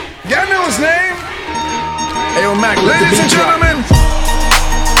Ayo, Mac, Ladies and gentlemen,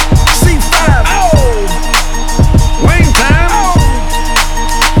 C5. Oh, Wayne time. oh,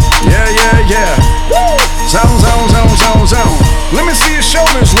 yeah. Zone. Let me see your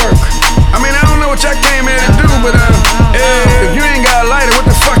shoulders work. I mean, I don't know what y'all came here to do, but if you ain't got a lighter, what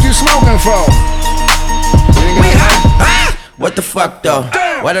the fuck you smoking for? You ain't got a lighter? What the fuck though?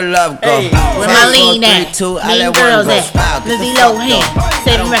 Where the love go? Where my lean at? Mean girls at? Lizzie Lohan,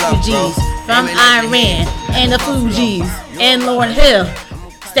 7 refugees from Iran, and the Fugees, and Lauryn Hill.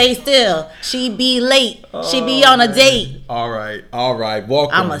 Stay still. She be late. She be on a date. All right.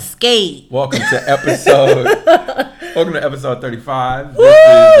 Welcome. I'm a skate. Welcome to episode 35. Woo,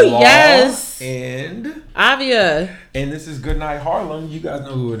 This is Law yes. and Avia. this is Goodnight Harlem. You guys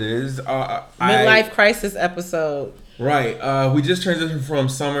know who it is. Midlife crisis episode. Right. We just transitioned from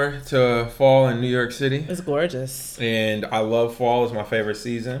summer to fall in New York City. It's gorgeous. And I love fall. It's my favorite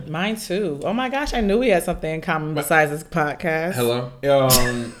season. Mine too. Oh my gosh, I knew we had something in common besides this podcast. Hello.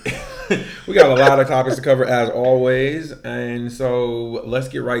 We got a lot of topics to cover as always. And so let's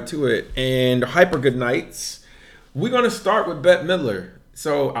get right to it. And hyper good nights. We're going to start with Bette Midler.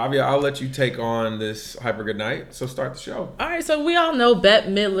 So, Avia, I'll let you take on this hyper good night. So start the show. All right, so we all know Bette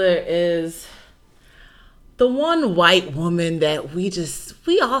Midler is the one white woman that we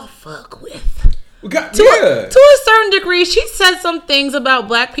all fuck with. We got To a certain degree, she said some things about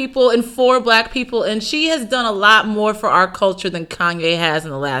black people and for black people, and she has done a lot more for our culture than Kanye has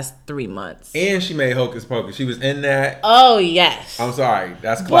in the last 3 months. And she made Hocus Pocus. She was in that. Oh, yes. I'm sorry.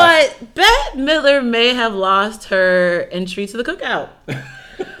 That's classic. But Bette Midler may have lost her entry to the cookout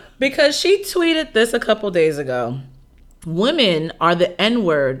because she tweeted this a couple days ago. Women are the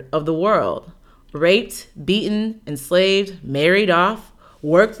N-word of the world. Raped, beaten, enslaved, married off,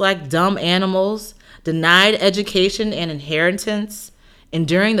 worked like dumb animals, denied education and inheritance,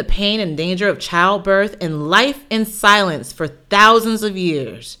 enduring the pain and danger of childbirth and life in silence for thousands of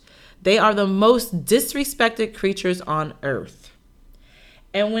years. They are the most disrespected creatures on earth.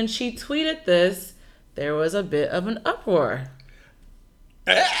 And when she tweeted this, there was a bit of an uproar.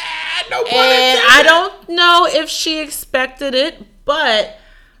 No pun And intended. I don't know if she expected it, but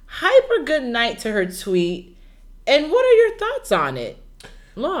hyper good night to her tweet. And what are your thoughts on it?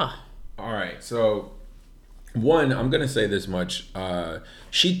 Law. All right. So, one, I'm going to say this much.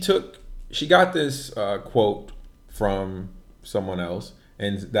 She got this quote from someone else,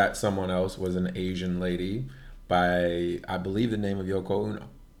 and that someone else was an Asian lady by, I believe, the name of Yoko Ono.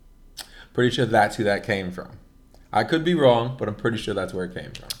 Pretty sure that's who that came from. I could be wrong, but I'm pretty sure that's where it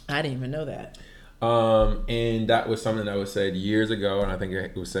came from. I didn't even know that. And that was something that was said years ago, and I think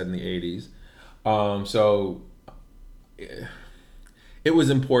it was said in the 80s. So it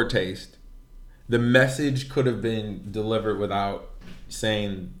was in poor taste. The message could have been delivered without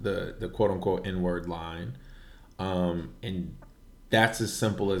saying the quote-unquote N-word line. And that's as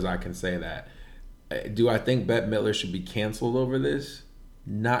simple as I can say that. Do I think Bette Midler should be canceled over this?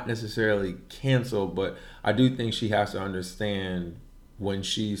 Not necessarily canceled, but I do think she has to understand when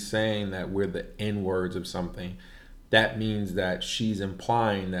she's saying that we're the N-words of something, that means that she's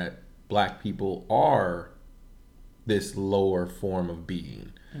implying that black people are this lower form of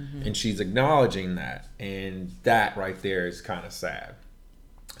being. Mm-hmm. And she's acknowledging that. And that right there is kind of sad.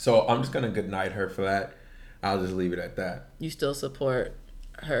 So I'm just going to good night her for that. I'll just leave it at that. You still support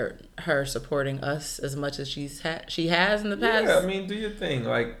her supporting us as much as she has in the past? Yeah, I mean, do your thing.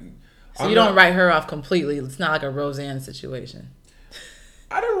 Like, so you don't write her off completely. It's not like a Roseanne situation.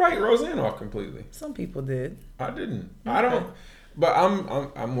 I didn't write Roseanne off completely. Some people did. I didn't. Okay. I don't. But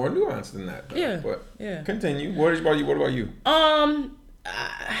I'm more nuanced than that. Though. Yeah. But yeah. Continue. What about you? I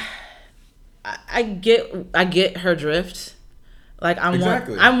get her drift. Like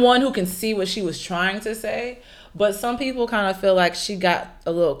I'm one who can see what she was trying to say, but some people kind of feel like she got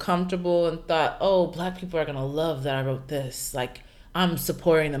a little comfortable and thought, "Oh, black people are gonna love that I wrote this. Like I'm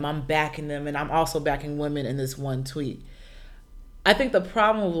supporting them, I'm backing them, and I'm also backing women in this one tweet." I think the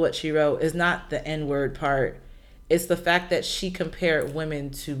problem with what she wrote is not the N-word part. It's the fact that she compared women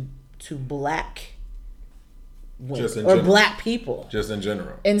to black women or general. Black people. Just in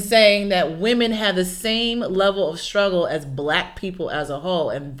general. And saying that women have the same level of struggle as black people as a whole.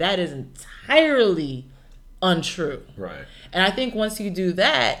 And that is entirely untrue. Right. And I think once you do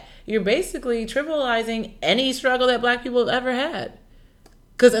that, you're basically trivializing any struggle that black people have ever had.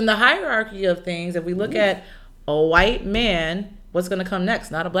 Because in the hierarchy of things, if we look at a white man, what's going to come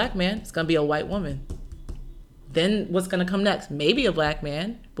next? Not a black man. It's going to be a white woman. Then what's going to come next? Maybe a black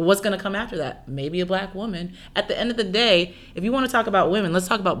man. But what's going to come after that? Maybe a black woman. At the end of the day, if you want to talk about women, let's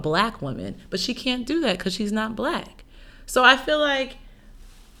talk about black women. But she can't do that because she's not black. So I feel like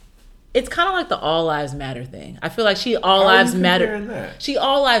it's kind of like the all lives matter thing. I feel like she all How are lives you matter. comparing that? She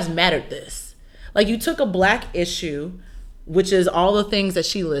all lives mattered this. Like you took a black issue, which is all the things that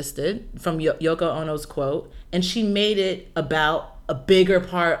she listed from Yoko Ono's quote, and she made it about a bigger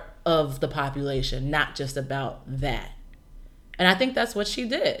part of the population, not just about that. And I think that's what she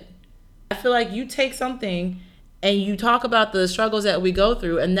did. I feel like you take something and you talk about the struggles that we go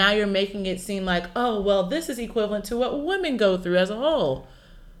through, and now you're making it seem like, oh, well, this is equivalent to what women go through as a whole.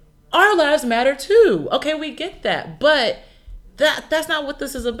 Our lives matter too. Okay, we get that, but that's not what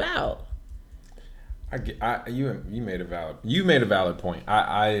this is about. You made a valid point.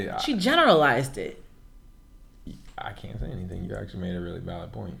 She generalized it. I can't say anything. You actually made a really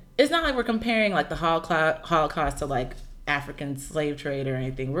valid point. It's not like we're comparing like the Holocaust to like African slave trade or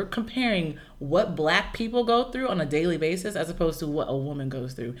anything. We're comparing what black people go through on a daily basis as opposed to what a woman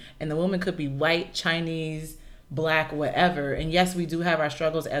goes through. And the woman could be white, Chinese, black, whatever. And yes, we do have our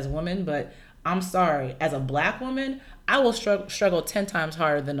struggles as women, but I'm sorry, as a black woman, I will struggle 10 times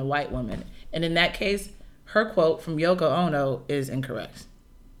harder than a white woman. And in that case, her quote from Yoko Ono is incorrect.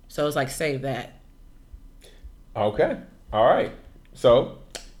 So it's like, save that. Okay. All right. So,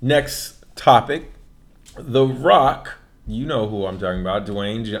 next topic. The Rock. You know who I'm talking about.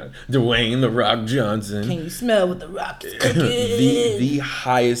 Dwayne The Rock Johnson. Can you smell what The Rock is cooking? the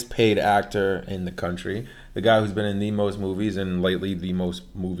highest paid actor in the country. The guy who's been in the most movies, and lately the most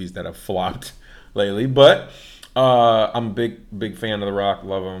movies that have flopped lately. But I'm a big fan of The Rock.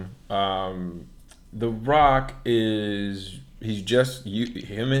 Love him. The Rock him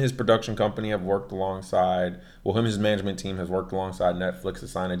and his production company have worked alongside, him and his management team has worked alongside Netflix to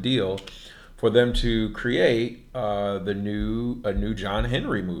sign a deal for them to create a new John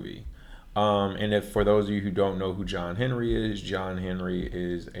Henry movie. And if for those of you who don't know who John Henry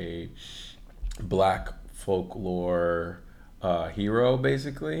is a black folklore hero,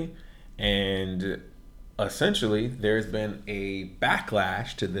 basically. And essentially, there's been a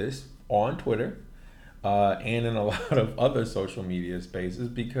backlash to this on Twitter and in a lot of other social media spaces,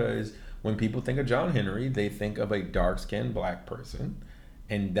 because when people think of John Henry, they think of a dark-skinned black person.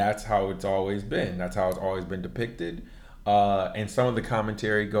 And that's how it's always been. That's how it's always been depicted. And some of the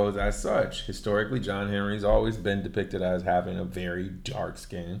commentary goes as such. Historically, John Henry's always been depicted as having a very dark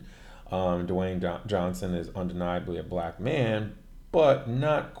skin. Dwayne Johnson is undeniably a black man, but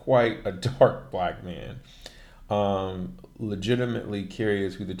not quite a dark black man. Legitimately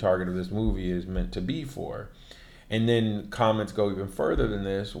curious who the target of this movie is meant to be for. And then comments go even further than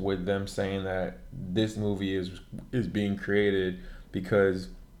this, with them saying that this movie is being created because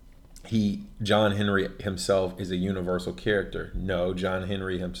John Henry himself is a universal character. No, John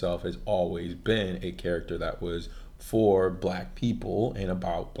Henry himself has always been a character that was for black people and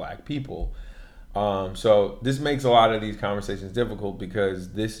about black people. So this makes a lot of these conversations difficult,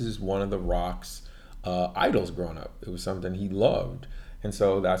 because this is one of The Rock's idols growing up. It was something he loved. And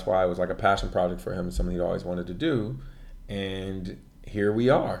so that's why it was like a passion project for him and something he'd always wanted to do. And here we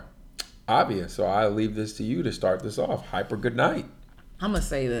are. Obvious. So I leave this to you to start this off. Hyper, good night. I'm going to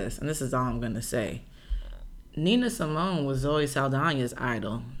say this, and this is all I'm going to say. Nina Simone was Zoe Saldana's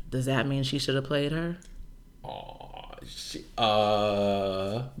idol. Does that mean she should have played her? That's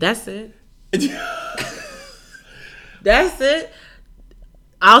it. That's it.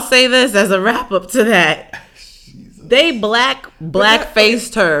 I'll say this as a wrap up to that. Jesus. They black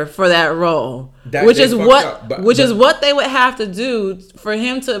faced her for that role, which is what they would have to do for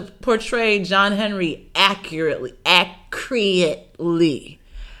him to portray John Henry accurately, as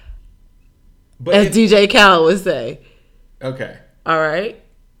DJ Khaled would say. Okay. All right.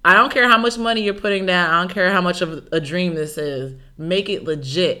 I don't care how much money you're putting down. I don't care how much of a dream this is. Make it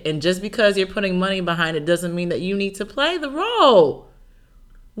legit. And just because you're putting money behind it doesn't mean that you need to play the role.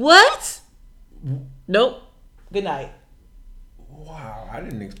 What? Nope. Good night. Wow, I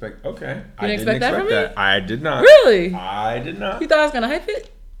didn't expect. Okay, you didn't expect that from me? I did not. Really? I did not. You thought I was gonna hype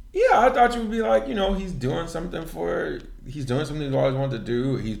it? Yeah, I thought you would be like, he's doing something he's always wanted to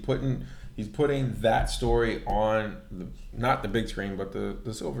do. He's putting that story on not the big screen, but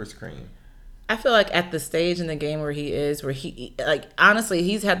the silver screen. I feel like at the stage in the game where he is, honestly,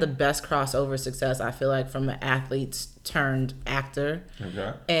 he's had the best crossover success, I feel like, from an athlete turned actor.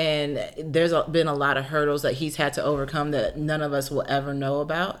 Okay. And there's been a lot of hurdles that he's had to overcome that none of us will ever know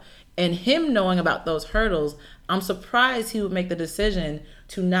about. And him knowing about those hurdles, I'm surprised he would make the decision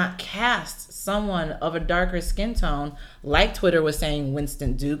to not cast someone of a darker skin tone, like Twitter was saying,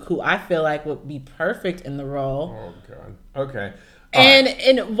 Winston Duke, who I feel like would be perfect in the role. Oh, God. Okay.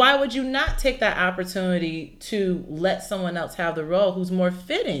 And why would you not take that opportunity to let someone else have the role who's more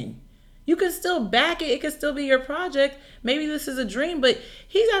fitting? You can still back it. It can still be your project. Maybe this is a dream, but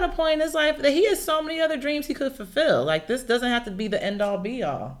he's at a point in his life that he has so many other dreams he could fulfill. Like, this doesn't have to be the end all be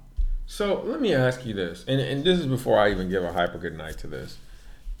all. So let me ask you this, and this is before I even give a hyper good night to this.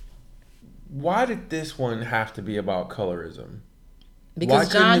 Why did this one have to be about colorism?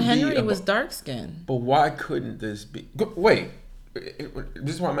 Because John Henry was dark skinned. But why couldn't this be? Wait,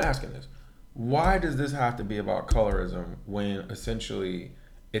 this is why I'm asking this. Why does this have to be about colorism when essentially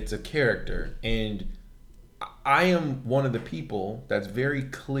it's a character? And I am one of the people that's very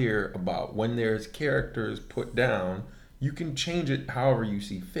clear about when there's characters put down, you can change it however you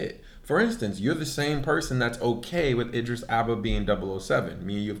see fit. For instance, you're the same person that's okay with Idris Elba being 007.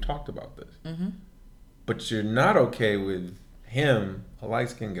 Me and you have talked about this. Mm-hmm. But you're not okay with him, a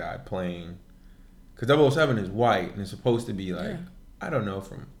light-skinned guy, playing... Because 007 is white and it's supposed to be like, I don't know,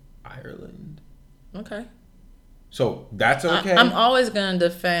 from Ireland. Okay. So that's okay? I'm always going to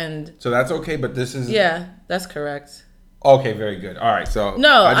defend... So that's okay, but this is... Yeah, that's correct. Okay, very good. All right, so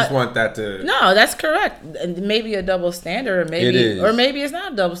no, I just want that to... No, that's correct. Maybe a double standard, or maybe it is. Or maybe it's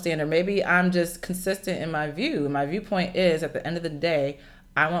not a double standard. Maybe I'm just consistent in my view. My viewpoint is, at the end of the day,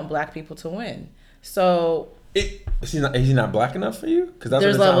 I want black people to win. So... Is he not black enough for you? Because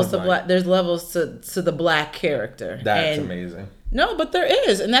there's levels to black. There's levels to the black character. That's amazing. No, but there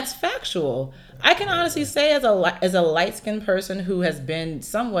is, and that's factual. I can honestly say, as a light skinned person who has been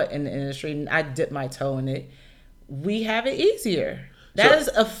somewhat in the industry, and I dip my toe in it, we have it easier. That is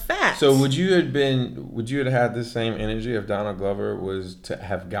a fact. So would you have had the same energy if Donald Glover was to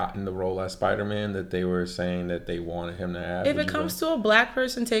have gotten the role as Spider-Man that they were saying that they wanted him to have? If it comes to a black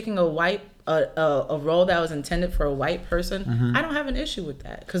person taking a role that was intended for a white person, I don't have an issue with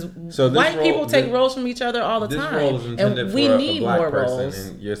that, because white people take roles from each other all the time. This role is intended and we for need a black more person, roles.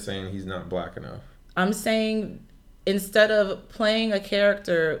 and you're saying he's not black enough. I'm saying, instead of playing a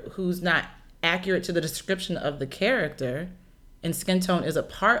character who's not accurate to the description of the character, and skin tone is a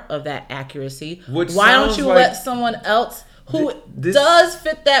part of that accuracy, why don't you let someone else who does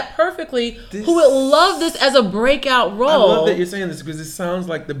fit that perfectly, who would love this as a breakout role? I love that you're saying this, because it sounds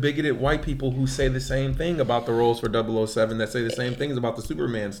like the bigoted white people who say the same thing about the roles for 007 that say the same things about the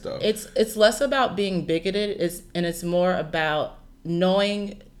Superman stuff. It's less about being bigoted, and it's more about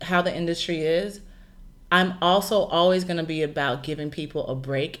knowing how the industry is. I'm also always going to be about giving people a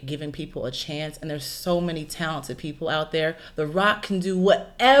break, giving people a chance. And there's so many talented people out there. The Rock can do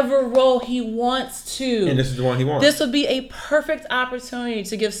whatever role he wants to. And this is the one he wants. This would be a perfect opportunity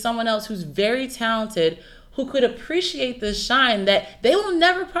to give someone else who's very talented, who could appreciate the shine that they will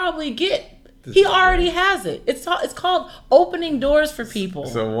never probably get. He already has it. It's called opening doors for people.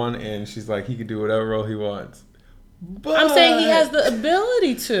 So one end, she's like, he could do whatever role he wants. But I'm saying he has the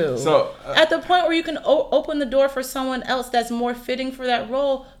ability to. So at the point where you can open the door for someone else that's more fitting for that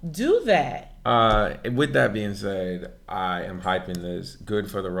role, do that. With that being said, I am hyping this.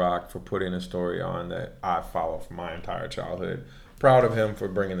 Good for The Rock for putting a story on that I follow for my entire childhood. Proud of him for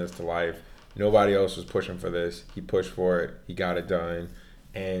bringing this to life. Nobody else was pushing for this. He pushed for it. He got it done.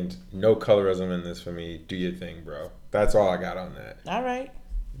 And no colorism in this for me. Do your thing, bro. That's all I got on that. All right.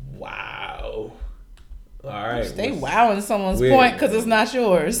 Wow. All right. Stay wowing someone's point because it's not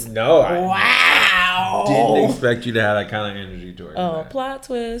yours. No. Wow. Didn't expect you to have that kind of energy towards that. Plot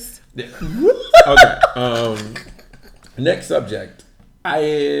twist. Yeah. Okay. Next subject.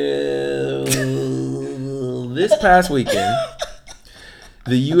 This past weekend,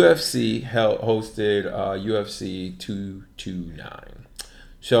 the UFC hosted UFC 229.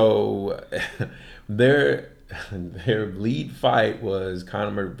 So their lead fight was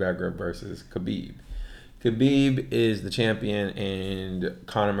Conor McGregor versus Khabib. Khabib is the champion, and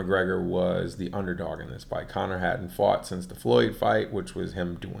Conor McGregor was the underdog in this fight. Conor hadn't fought since the Floyd fight, which was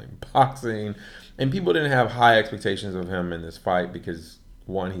him doing boxing. And people didn't have high expectations of him in this fight because,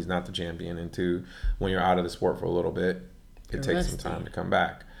 one, he's not the champion, and two, when you're out of the sport for a little bit, it takes some time to come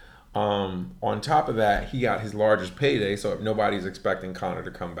back. On top of that, he got his largest payday, so if nobody's expecting Conor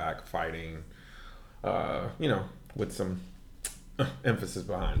to come back fighting, with some emphasis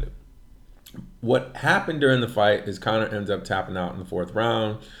behind it. What happened during the fight is Conor ends up tapping out in the fourth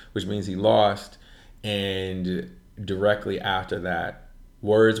round, which means he lost. And directly after that,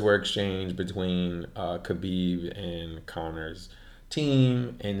 words were exchanged between Khabib and Conor's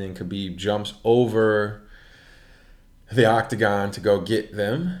team. And then Khabib jumps over the octagon to go get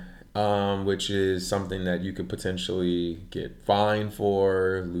them, which is something that you could potentially get fined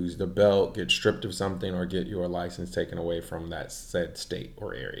for, lose the belt, get stripped of something, or get your license taken away from that said state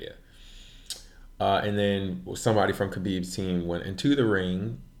or area. And then somebody from Khabib's team went into the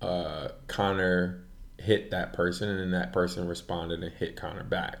ring. Conor hit that person, and then that person responded and hit Conor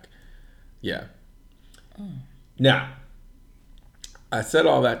back. Yeah. Now, I said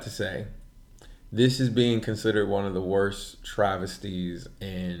all that to say this is being considered one of the worst travesties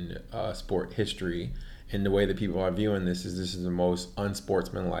in sport history. And the way that people are viewing this is the most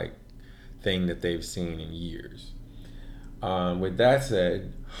unsportsmanlike thing that they've seen in years. With that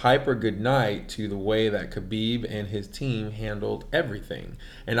said, hyper good night to the way that Khabib and his team handled everything.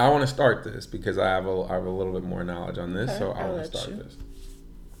 And I want to start this because I have a little bit more knowledge on this, so I want to start this.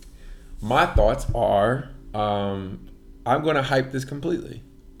 My thoughts are, I'm going to hype this completely.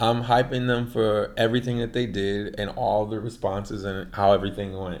 I'm hyping them for everything that they did and all the responses and how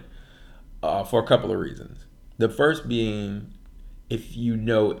everything went for a couple of reasons. The first being, if you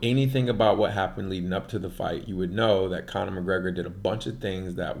know anything about what happened leading up to the fight, you would know that Conor McGregor did a bunch of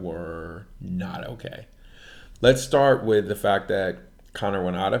things that were not okay. Let's start with the fact that Conor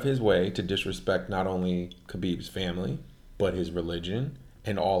went out of his way to disrespect not only Khabib's family, but his religion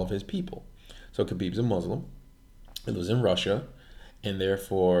and all of his people. So Khabib's a Muslim. He lives in Russia. And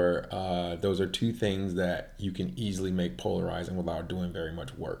therefore, those are two things that you can easily make polarizing without doing very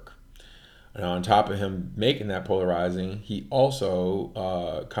much work. And on top of him making that polarizing, he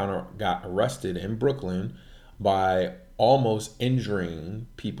also Conor got arrested in Brooklyn by almost injuring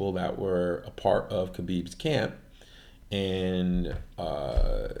people that were a part of Khabib's camp, and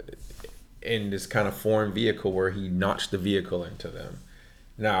in this kind of foreign vehicle where he notched the vehicle into them.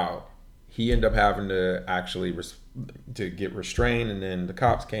 Now, he ended up having to actually to get restrained, and then the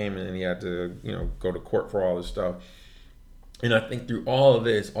cops came, and then he had to, go to court for all this stuff. And I think through all of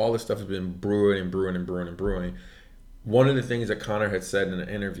this, all this stuff has been brewing. One of the things that Conor had said in an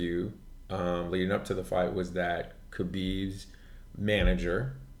interview leading up to the fight was that Khabib's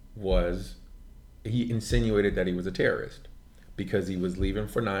manager he insinuated that he was a terrorist because he was leaving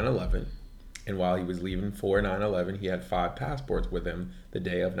for 9/11. And while he was leaving for 9/11, he had 5 passports with him the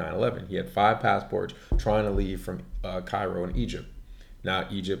day of 9/11. He had 5 passports trying to leave from Cairo in Egypt. Now,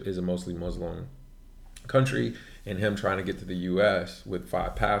 Egypt is a mostly Muslim country, and him trying to get to the U.S. with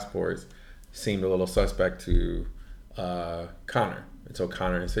 5 passports seemed a little suspect to Conor. And so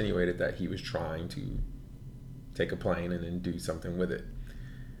Conor insinuated that he was trying to take a plane and then do something with it.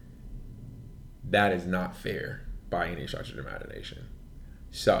 That is not fair by any stretch of the imagination.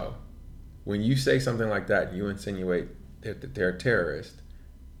 So, when you say something like that and you insinuate that they're a terrorist,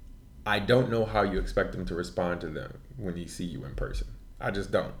 I don't know how you expect them to respond to them when you see you in person. I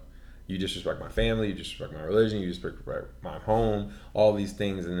just don't. You disrespect my family, you disrespect my religion, you disrespect my home, all these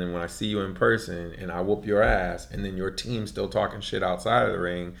things. And then when I see you in person and I whoop your ass and then your team's still talking shit outside of the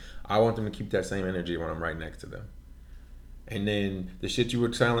ring, I want them to keep that same energy when I'm right next to them. And then the shit you were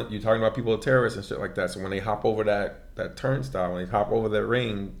telling, you're talking about people are terrorists and shit like that. So when they hop over that turnstile, when they hop over that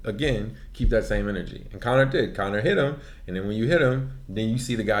ring, again, keep that same energy. And Conor did. Conor hit him. And then when you hit him, then you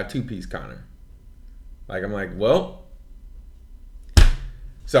see the guy two-piece Conor. I'm like, well.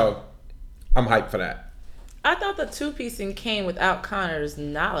 So I'm hyped for that. I thought the two-piecing came without Conor's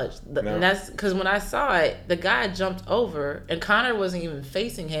knowledge. No. And that's because when I saw it, the guy jumped over and Conor wasn't even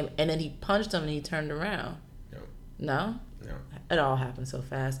facing him. And then he punched him and he turned around. No? No. It all happened so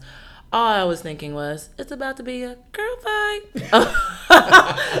fast. All I was thinking was, it's about to be a girl fight.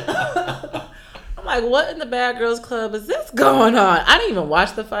 I'm like, what in the Bad Girls Club is this going on? I didn't even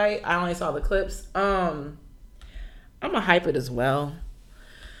watch the fight. I only saw the clips. I'm going to hype it as well.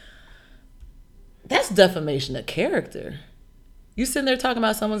 That's defamation of character. You sitting there talking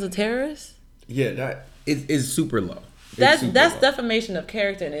about someone's a terrorist? Yeah, that is super low. That's defamation of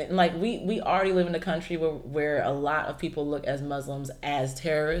character, and like we already live in a country where a lot of people look as Muslims as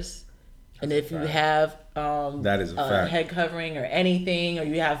terrorists, and if you have that is a fact. Head covering or anything, or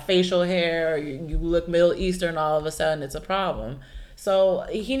you have facial hair, or you look Middle Eastern, all of a sudden it's a problem. So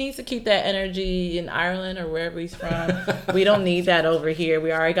he needs to keep that energy in Ireland or wherever he's from. We don't need that over here.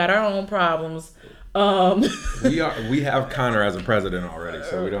 We already got our own problems. We have Conor as a president already,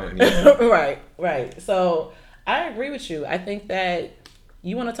 so we don't need that. Right. So I agree with you. I think that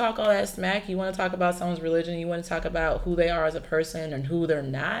you want to talk all that smack, you want to talk about someone's religion, you want to talk about who they are as a person and who they're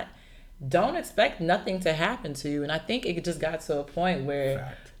not. Don't expect nothing to happen to you. And I think it just got to a point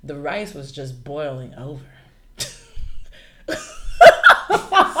where the rice was just boiling over.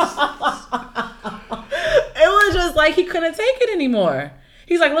 It was just like he couldn't take it anymore.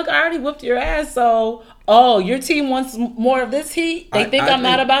 He's like, look, I already whooped your ass, so your team wants more of this heat? They think I'm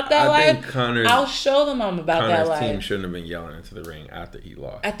not about that life? I'll show them I'm about that life. Connor's team shouldn't have been yelling into the ring after he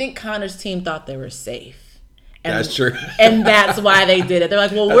lost. I think Connor's team thought they were safe. And, that's true. And that's why they did it. They're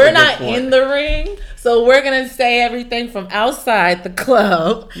like, well, That's we're a good not point. in the ring, so we're going to say everything from outside the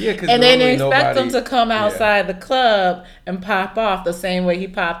club. Yeah, 'cause and they normally didn't expect nobody- them to come yeah. outside the club and pop off the same way he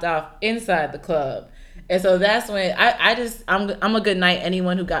popped off inside the club. And so that's when I'm a good night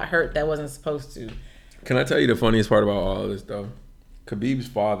anyone who got hurt that wasn't supposed to. Can I tell you the funniest part about all of this, though? Khabib's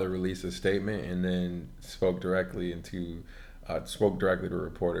father released a statement and then spoke directly to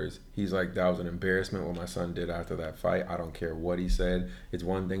reporters. He's like, that was an embarrassment what my son did after that fight. I don't care what he said. It's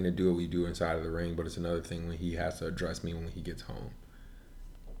one thing to do what we do inside of the ring, but it's another thing when he has to address me when he gets home.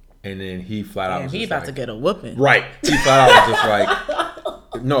 And then he flat out was He just about like, to get a whooping. right. He flat out was just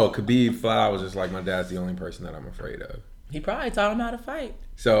like, no, Khabib flat out was just like, my dad's the only person that I'm afraid of. He probably taught him how to fight.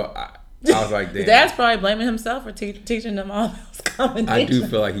 So I was like, damn. His dad's probably blaming himself for teaching them all those combinations. I do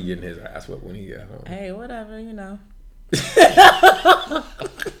feel like he getting his ass whipped when he gets home. Hey, whatever, you know.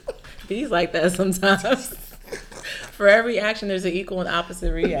 He's like that sometimes. For every action, there's an equal and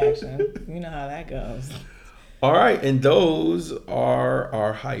opposite reaction. You know how that goes. All right, and those are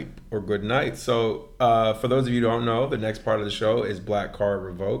our hype or good night. So for those of you who don't know, the next part of the show is Black Card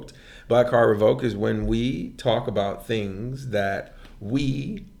Revoked. Black Card Revoked is when we talk about things that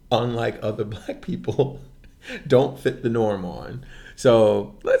we, unlike other black people, don't fit the norm on.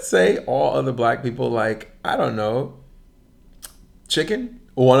 So let's say all other black people like, I don't know, chicken.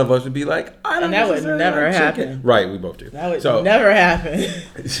 One of us would be like, I don't know. And that would never happen. Right, we both do. That would never happen.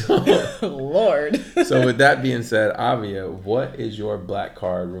 Lord. So with that being said, Avia, what is your Black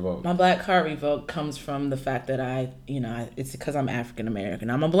Card Revoked? My Black Card Revoked comes from the fact that it's because I'm African American.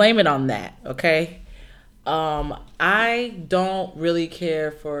 I'm going to blame it on that, okay? I don't really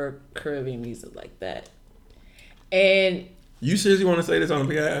care for Caribbean music like that. And You seriously want to say this on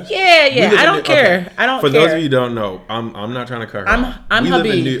the podcast? yeah, I don't care. Okay. I don't For care. those of you who don't know, I'm not trying to cut her off. I'm We live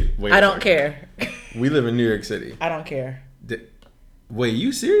in Habib. Wait I a don't second. care. We live in New York City. I don't care. Wait,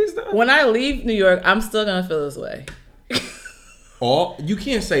 you serious though? When I leave New York, I'm still going to feel this way. You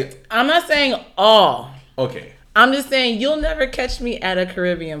can't say. I'm not saying all. Okay. I'm just saying you'll never catch me at a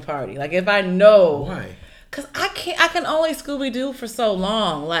Caribbean party. Like if I know. Why? Cause I can only Scooby Doo for so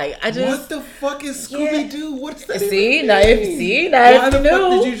long. Like I just What the fuck is Scooby Doo? What's that? see even now mean? if Why you the knew,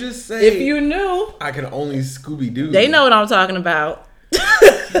 fuck did you just say? if you knew, I can only Scooby Doo. they know what I'm talking about.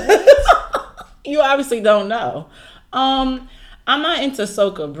 You obviously don't know. I'm not into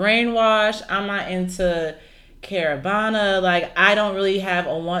Soca Brainwash. I'm not into Caravana. Like I don't really have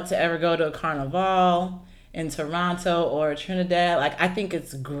a want to ever go to a carnival in Toronto or Trinidad. Like I think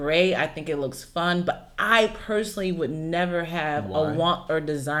it's great. I think it looks fun, but I personally would never have Why? a want or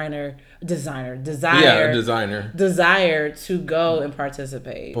desire Yeah, a designer. desire to go and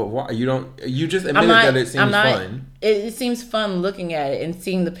participate. But why you don't? You just admitted that it seems fun. It seems fun looking at it and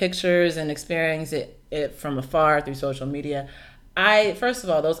seeing the pictures and experiencing it from afar through social media. First of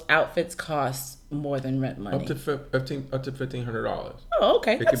all, those outfits cost more than rent money. Up to $1,500. Oh,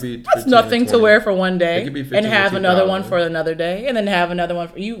 okay. It That's, could be that's 15 nothing or to 20. wear for one day, It could be and 15 or have another one 2,000. for another day, and then have another one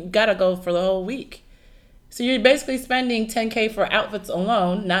for you. Gotta go for the whole week. So you're basically spending $10K for outfits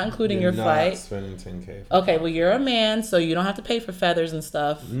alone, not including your Not flight. spending $10K. Okay, well you're a man, so you don't have to pay for feathers and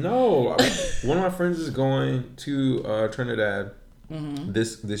stuff. No, one of my friends is going to Trinidad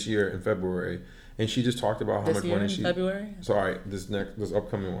this year in February, and she just talked about how This much year money in she. February? Sorry, this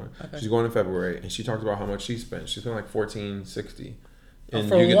upcoming one. Okay. She's going in February, and she talked about how much she spent. She spent like $1,460. And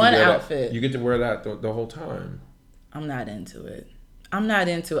For you get to one wear that- outfit. you get to wear that the whole time. I'm not into it. I'm not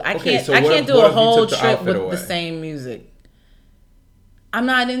into it. I Okay, can't. so I what can't if- do what a if you whole took the trip outfit with away? the same music. I'm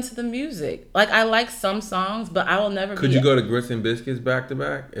not into the music. Like I like some songs, but I will never. Could you go to Grits and Biscuits back to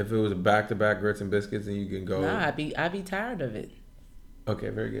back? If it was a back to back Grits and Biscuits, and you can go. Nah, I'd be tired of it. Okay,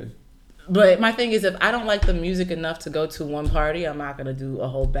 very good. But my thing is, if I don't like the music enough to go to one party, I'm not gonna do a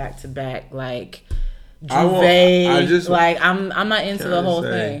whole back to back like Juve. I'm not into Can the I whole say-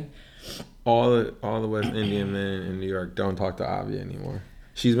 thing. All the West Indian men in New York don't talk to Avi anymore.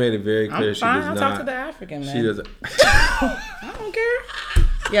 She's made it very clear I'm she fine. does I'll not. talk to the African man. She doesn't. I don't care.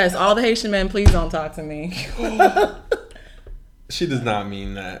 Yes, all the Haitian men, please don't talk to me. She does not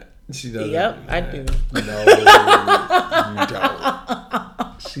mean that. She doesn't. Yep, mean I that. do. No, you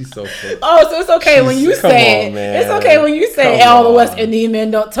don't. She's so full. Oh, so it's okay when you Come say on, it. man. It's okay when you say Come all the on. West Indian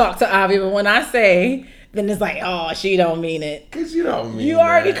men don't talk to Avi, but when I say, then it's like, oh, she don't mean it. Cause you don't mean You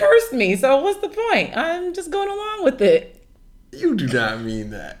already that. cursed me, so what's the point? I'm just going along with it. You do not mean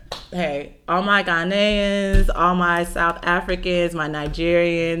that. Hey, all my Ghanaians, all my South Africans, my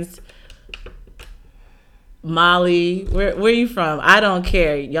Nigerians, Mali, where you from? I don't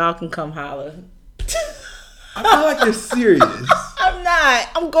care. Y'all can come holler. I feel like you're serious. I'm not. not.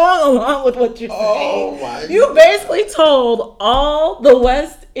 I'm going along with what you're saying. Oh my You God. basically told all the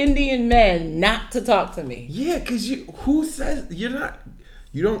West Indian men not to talk to me. Yeah, because who says you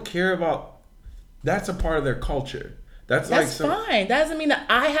don't care about, that's a part of their culture. That's fine. That doesn't mean that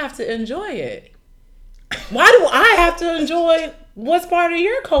I have to enjoy it. Why do I have to enjoy what's part of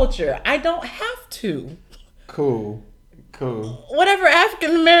your culture? I don't have to. Cool. Whatever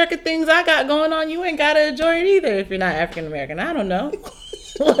African American things I got going on, you ain't gotta enjoy it either if you're not African American. I don't know.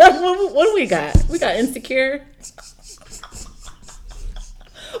 What do we got? We got Insecure.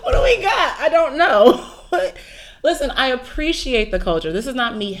 What do we got? I don't know. Listen, I appreciate the culture. This is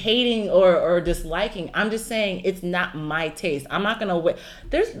not me hating or disliking. I'm just saying it's not my taste. I'm not gonna wait.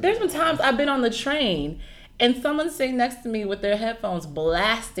 There's been times I've been on the train and someone's sitting next to me with their headphones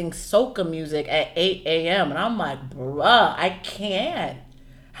blasting soca music at 8 a.m. And I'm like, bruh, I can't.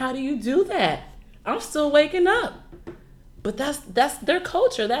 How do you do that? I'm still waking up. But that's their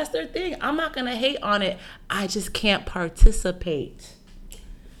culture. That's their thing. I'm not gonna hate on it. I just can't participate.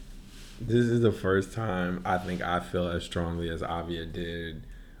 This is the first time I think I feel as strongly as Avia did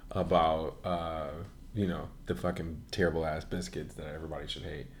about, the fucking terrible ass biscuits that everybody should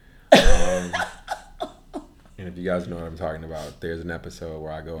hate. And if you guys know what I'm talking about, there's an episode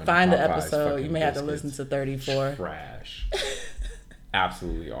where I go into Find the Popeye's episode. fucking You may have to biscuits. listen to 34. Trash.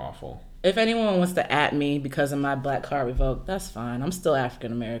 Absolutely awful. If anyone wants to at me because of my black card revoked, that's fine. I'm still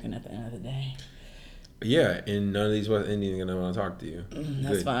African American at the end of the day. Yeah, and none of these West Indians are gonna want to talk to you.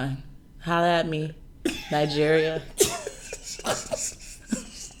 That's Good. fine. Holla at me. Nigeria.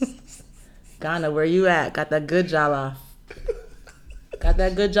 Ghana, where you at? Got that good jollof. Got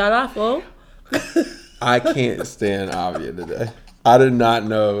that good jollof, oh? I can't stand Avia today. I did not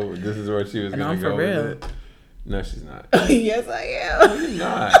know this is where she was And going I'm to go for with real. it. No, she's not. Yes, I am. You're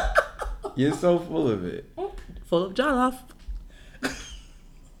not. You're so full of it. Full of jollof.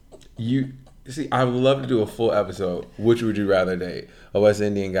 You see, I would love to do a full episode. Which would you rather date? A West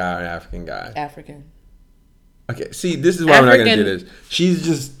Indian guy or an African guy? African. Okay, see, this is why I'm not going to do African.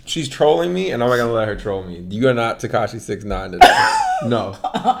 this. She's trolling me, and I'm not going to let her troll me. You are not Tekashi 6ix9ine today. No.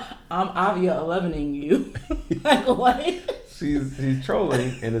 I'm Avia 11ing you. Like, what? She's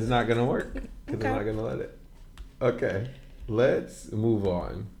trolling, and it's not going to work. Because I'm not going to let it. Okay, let's move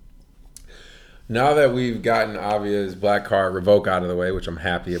on. Now that we've gotten Avia's black card revoke out of the way, which I'm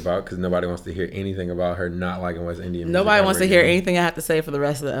happy about because nobody wants to hear anything about her not liking West Indian music. Nobody wants to ever hear again. anything I have to say for the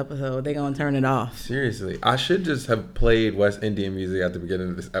rest of the episode. They're going to turn it off. Seriously, I should just have played West Indian music at the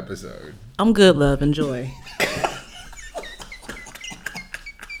beginning of this episode. I'm good, love. Enjoy.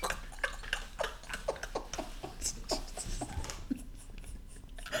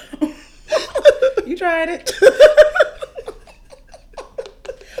 You tried it.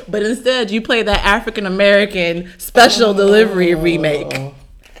 But instead, you played that African American special delivery remake.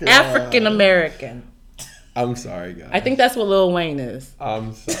 African American. I'm sorry, guys. I think that's what Lil Wayne is.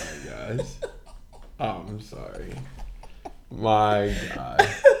 I'm sorry, guys. I'm sorry. My God.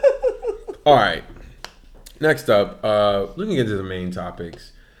 All right. Next up, looking into the main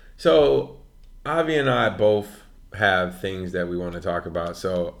topics. So, Avi and I both have things that we want to talk about.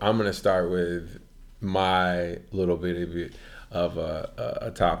 So, I'm going to start with my little bit of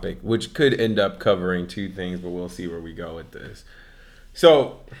a topic, which could end up covering two things, but we'll see where we go with this.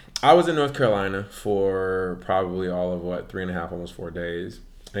 So, I was in North Carolina for probably all of 3.5, almost 4 days.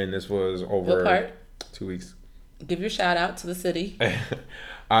 And this was over What part? 2 weeks. Give your shout out to the city.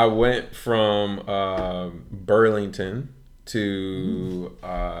 I went from Burlington to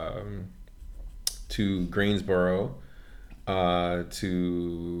Greensboro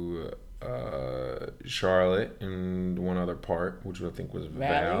to Charlotte and one other part, which I think was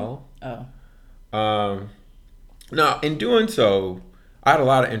Val. Oh. Now, in doing so, I had a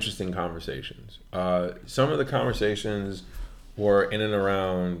lot of interesting conversations. Some of the conversations were in and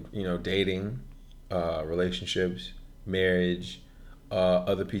around, dating, relationships, marriage.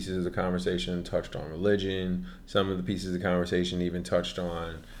 Other pieces of the conversation touched on religion. Some of the pieces of the conversation even touched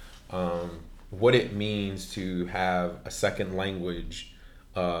on what it means to have a second language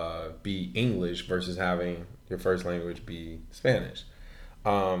be English versus having your first language be Spanish.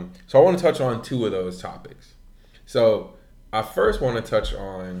 So I want to touch on two of those topics. So I first want to touch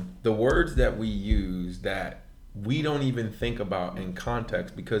on the words that we use that we don't even think about in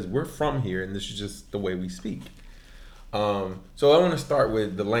context because we're from here and this is just the way we speak. So I want to start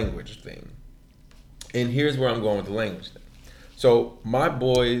with the language thing. And here's where I'm going with the language thing. So my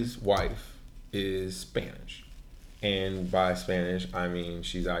boy's wife is Spanish. And by Spanish, I mean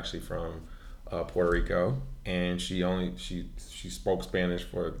she's actually from Puerto Rico. And she spoke Spanish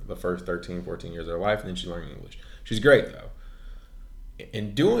for the first 13, 14 years of her life. And then she learned English. She's great, though.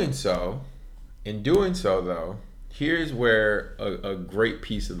 in doing so though, here's where a great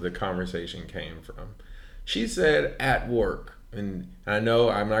piece of the conversation came from. She said at work, and I know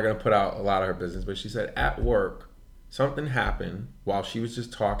I'm not going to put out a lot of her business, but she said at work, something happened while she was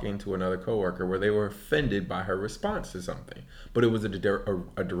just talking to another coworker where they were offended by her response to something. But it was a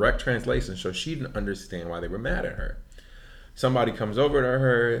direct translation, so she didn't understand why they were mad at her. Somebody comes over to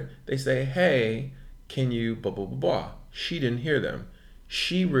her, they say, hey, can you blah, blah, blah, blah. She didn't hear them.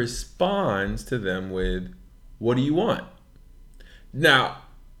 She responds to them with, what do you want? Now,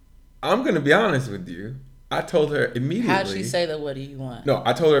 I'm going to be honest with you. I told her immediately. How'd she say that? What do you want? No,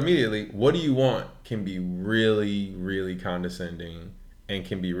 I told her immediately, what do you want can be really, really condescending and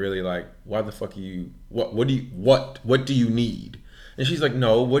can be really like, why the fuck are you, what do you need? And she's like,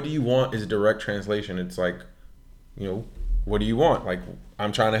 no, what do you want is a direct translation. It's like, what do you want? Like,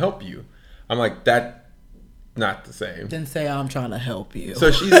 I'm trying to help you. I'm like, that not the same. Didn't say I'm trying to help you.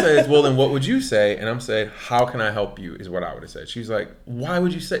 So she says, well, then what would you say? And I'm saying, how can I help you is what I would have said. She's like, why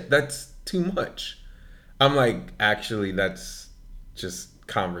would you say that's too much? I'm like, actually, that's just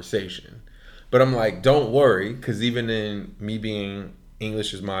conversation. But I'm like, don't worry, because even in me being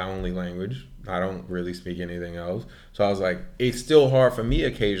English is my only language, I don't really speak anything else. So I was like, it's still hard for me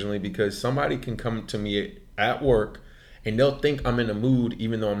occasionally because somebody can come to me at work and they'll think I'm in a mood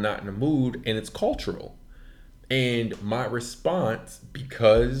even though I'm not in a mood, and it's cultural. And my response,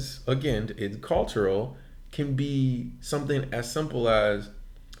 because again, it's cultural, can be something as simple as,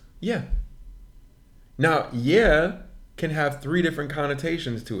 yeah. Now, yeah can have 3 different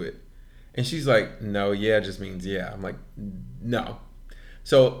connotations to it. And she's like, no, yeah just means yeah. I'm like, no.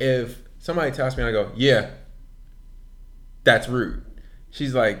 So if somebody tells me and I go, yeah, that's rude.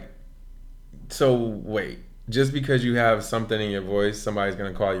 She's like, so wait, just because you have something in your voice, somebody's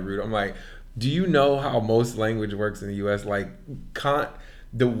going to call you rude? I'm like, do you know how most language works in the U.S.? Like,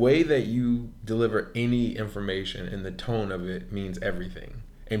 the way that you deliver any information and the tone of it means everything.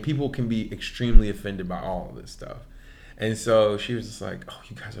 And people can be extremely offended by all of this stuff. And so she was just like, oh,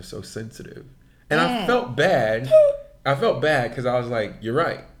 you guys are so sensitive. And I felt bad. I felt bad because I was like, you're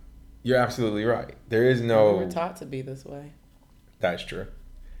right. You're absolutely right. There is no... We were taught to be this way. That's true.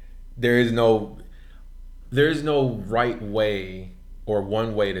 There is no right way or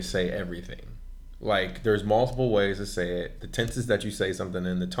one way to say everything. Like, there's multiple ways to say it. The tenses that you say something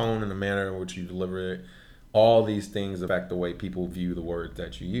in, the tone and the manner in which you deliver it, all these things affect the way people view the words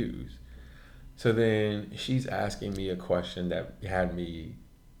that you use. So then she's asking me a question that had me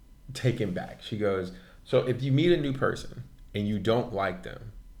taken back. She goes, so if you meet a new person and you don't like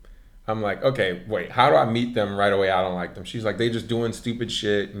them, I'm like, okay, wait, how do I meet them right away? I don't like them. She's like, they just doing stupid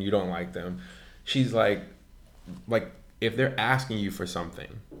shit and you don't like them. She's like, if they're asking you for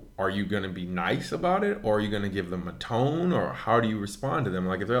something, are you going to be nice about it, or are you going to give them a tone, or how do you respond to them?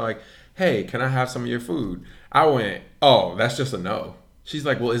 Like, if they're like, hey, can I have some of your food? I went, oh, that's just a no. She's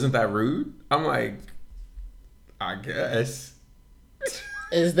like, well, isn't that rude? I'm like, I guess.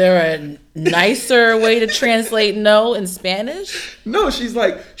 Is there a nicer way to translate no in Spanish? No, she's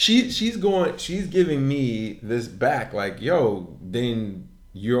like, she's giving me this back, like, yo, then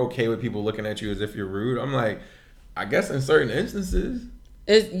you're okay with people looking at you as if you're rude? I'm like, I guess in certain instances.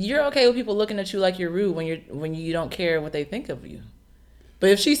 You're okay with people looking at you like you're rude when you don't care what they think of you.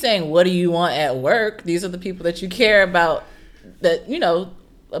 But if she's saying, what do you want at work? These are the people that you care about, that,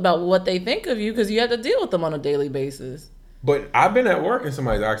 about what they think of you, because you have to deal with them on a daily basis. But I've been at work and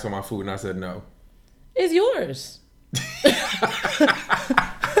somebody's asked for my food and I said no. It's yours.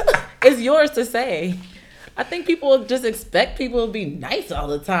 It's yours to say. I think people just expect people to be nice all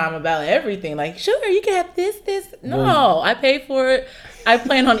the time about everything. Like, sure, you can have this. No, I pay for it. I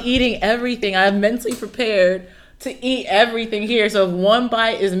plan on eating everything. I'm mentally prepared to eat everything here. So if one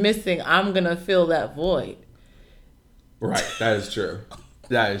bite is missing, I'm going to fill that void. Right. That is true.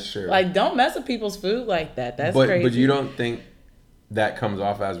 That is true. Like, don't mess with people's food like that. That's crazy. But you don't think that comes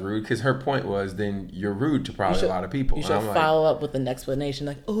off as rude? Because her point was, then you're rude to probably a lot of people. You should follow up with an explanation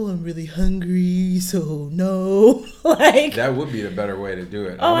like, oh, I'm really hungry, so no. Like, that would be the better way to do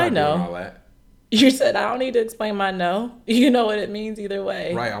it. Oh, I know. Doing all that. You said I don't need to explain my no. You know what it means either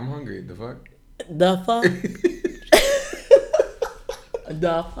way. Right, I'm hungry. The fuck? The fuck?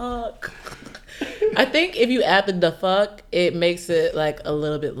 The fuck? I think if you add the fuck, it makes it like a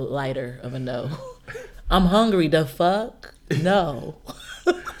little bit lighter of a no. I'm hungry. The fuck? No.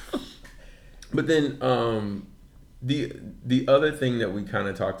 But then the other thing that we kind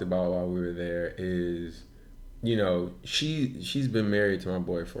of talked about while we were there is, she's been married to my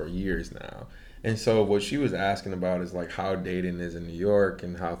boy for years now. And so what she was asking about is like how dating is in New York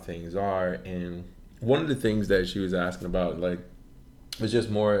and how things are. And one of the things that she was asking about, like, It's just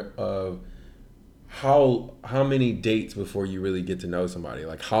more of how many dates before you really get to know somebody?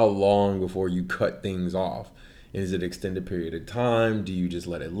 Like how long before you cut things off? Is it extended period of time? Do you just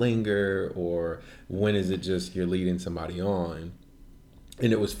let it linger? Or when is it just you're leading somebody on?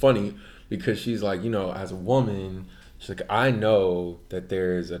 And it was funny because she's like, as a woman, she's like, I know that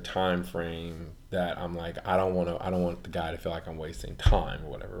there's a time frame that I'm like, I don't want the guy to feel like I'm wasting time or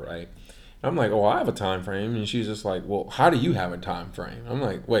whatever, right? And I'm like, oh, I have a time frame. And she's just like, well, how do you have a time frame? I'm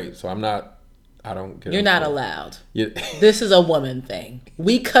like, wait, so I don't get You're not allowed. Yeah. This is a woman thing.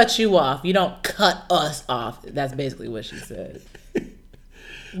 We cut you off. You don't cut us off. That's basically what she said.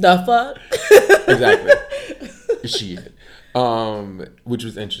 The fuck? Exactly. Shit. Which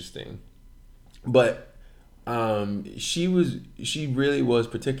was interesting. But she really was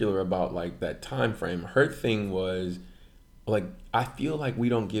particular about like that time frame. Her thing was like, I feel like we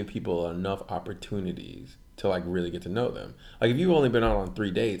don't give people enough opportunities to like really get to know them. Like if you've only been out on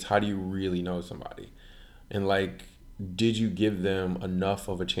 3 dates, how do you really know somebody? And like, did you give them enough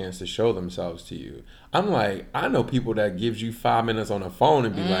of a chance to show themselves to you? I'm like, I know people that gives you 5 minutes on the phone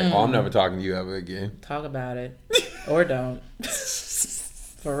and be like, oh, I'm never talking to you ever again. Talk about it. Or don't.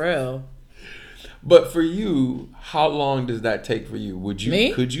 For real. But for you, how long does that take for you?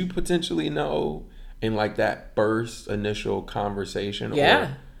 Me? Could you potentially know in like that first initial conversation? Yeah.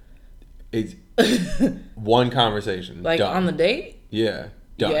 Or it's one conversation. Like done. on the date? Yeah.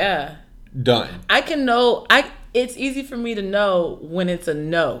 Done. Yeah. Done. I can know. It's easy for me to know when it's a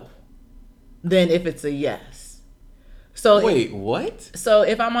no than if it's a yes. So wait, what? So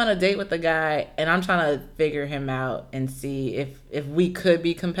if I'm on a date with a guy and I'm trying to figure him out and see if we could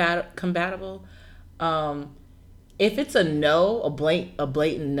be compatible, if it's a no, a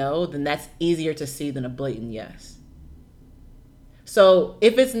blatant no, then that's easier to see than a blatant yes. So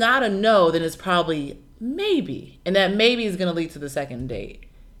if it's not a no, then it's probably maybe. And that maybe is going to lead to the second date.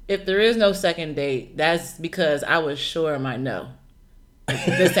 If there is no second date, that's because I was sure of my no.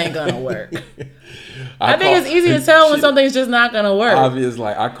 This ain't going to work. I think it's easy to tell when something's just not going to work. Obvious,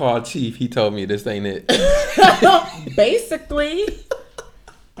 like I called Chief. He told me this ain't it. Basically.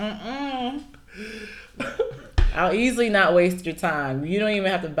 I'll easily not waste your time. You don't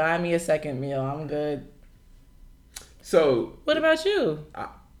even have to buy me a second meal. I'm good. So what about you?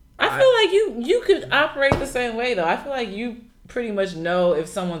 I feel like you could operate the same way though. I feel like you pretty much know if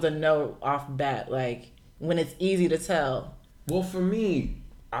someone's a no off bat, like when it's easy to tell. Well, for me,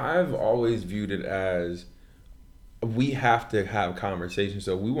 I've always viewed it as we have to have conversations,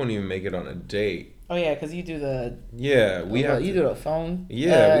 so we won't even make it on a date. Oh yeah, because you do the you do a phone.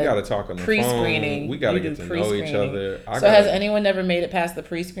 Yeah, we got to talk on the pre-screening. phone. We got to get to know each other. Has anyone never made it past the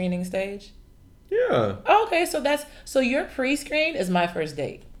pre-screening stage? Yeah. Oh, okay, so your pre-screen is my first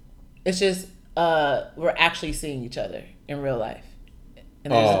date. It's just we're actually seeing each other in real life,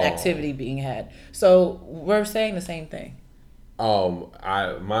 and there's an activity being had. So we're saying the same thing.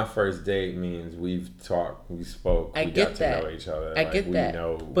 My first date means we've talked, we spoke, we got to know each other. I get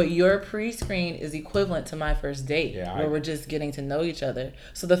that. But your pre-screen is equivalent to my first date, where we're just getting to know each other.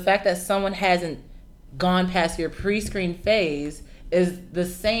 So the fact that someone hasn't gone past your pre-screen phase is the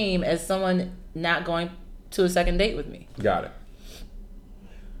same as someone not going to a second date with me. Got it.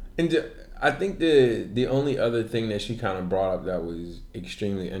 And I think the only other thing that she kind of brought up that was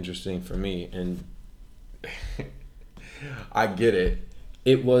extremely interesting for me, and I get it,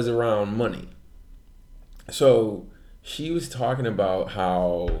 it was around money. So she was talking about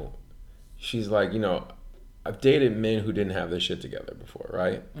how she's like, I've dated men who didn't have their shit together before,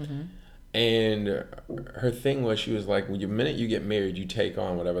 right? Mm-hmm. And her thing was, she was like, well, the minute you get married, you take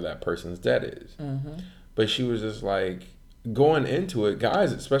on whatever that person's debt is. Mm-hmm. But she was just like, going into it,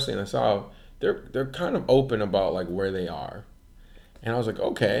 guys, especially in the South, they're kind of open about like where they are. And I was like,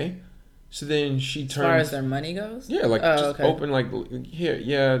 okay. So then she turns, as far as their money goes? Yeah, like open, like, here,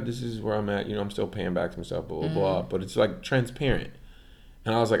 yeah, this is where I'm at. I'm still paying back some stuff, blah, blah, blah. But it's like transparent.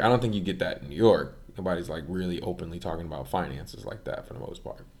 And I was like, I don't think you get that in New York. Nobody's like really openly talking about finances like that for the most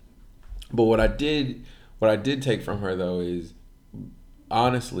part. But what I did take from her though is,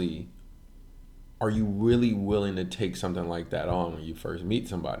 honestly, are you really willing to take something like that on when you first meet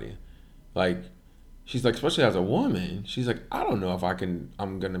somebody? Like, she's like, especially as a woman, she's like, I don't know if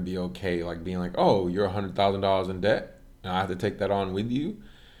I'm going to be okay, like being like, oh, you're $100,000 in debt and I have to take that on with you.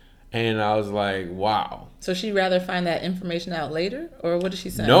 And I was like, wow. So she'd rather find that information out later? Or what is she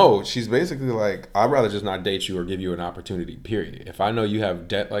saying? No, she's basically like, I'd rather just not date you or give you an opportunity, period. If I know you have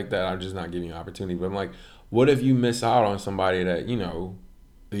debt like that, I'm just not giving you an opportunity. But I'm like, what if you miss out on somebody that,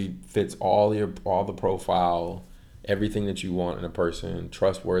 he fits all the profile, everything that you want in a person,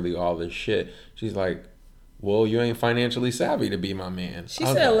 trustworthy, all this shit. She's like, well, you ain't financially savvy to be my man. She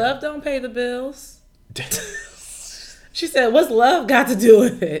said, love don't pay the bills. She said, what's love got to do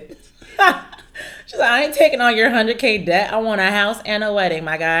with it? She's like, I ain't taking on your 100K debt. I want a house and a wedding,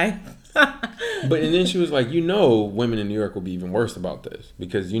 my guy. But and then she was like, women in New York will be even worse about this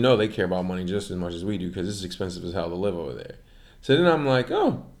because they care about money just as much as we do because it's expensive as hell to live over there. So then I'm like,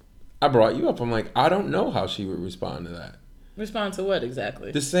 oh, I brought you up. I'm like, I don't know how she would respond to that. Respond to what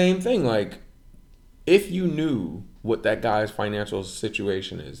exactly? The same thing. Like, if you knew what that guy's financial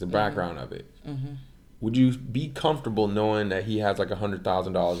situation is, the background of it, would you be comfortable knowing that he has like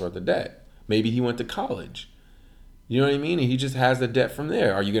 $100,000 worth of debt? Maybe he went to college. You know what I mean? And he just has the debt from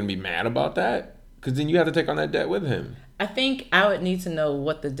there. Are you going to be mad about that? Because then you have to take on that debt with him. I think I would need to know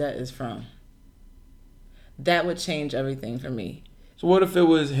what the debt is from. That would change everything for me. So what if it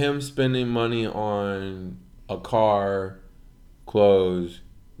was him spending money on a car, clothes,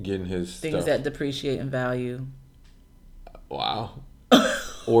 getting his things stuff? That depreciate in value. Wow.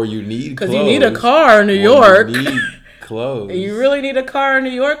 Or you need clothes. Because you need a car in New York. You need clothes. You really need a car in New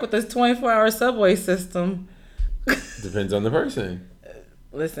York with this 24-hour subway system. Depends on the person.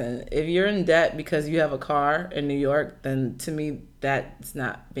 Listen, if you're in debt because you have a car in New York, then to me, that's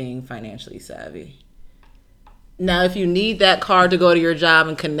not being financially savvy. Now, if you need that car to go to your job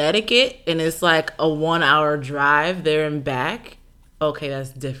in Connecticut and it's like a 1-hour drive there and back, okay,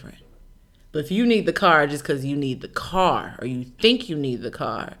 that's different. But if you need the car just because you need the car or you think you need the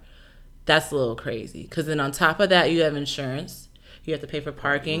car, that's a little crazy. Because then on top of that, you have insurance. You have to pay for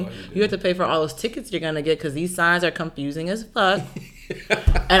parking. You have to pay for all those tickets you're going to get because these signs are confusing as fuck.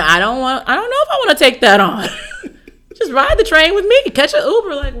 And I don't know if I want to take that on. Just ride the train with me. Catch an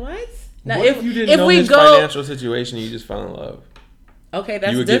Uber. Like, what? Now, what if you didn't know his financial situation and you just fell in love? Okay,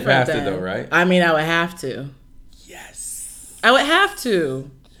 that's different. You would get past it though, right? I mean, I would have to. Yes. I would have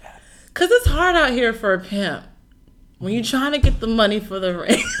to. Yes. Because it's hard out here for a pimp when you're trying to get the money for the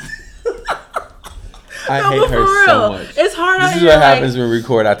ring. I hate her so much. It's hard out here. This is what happens when we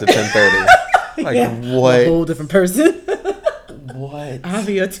record after 10:30. Like, what? A whole different person. What? I'll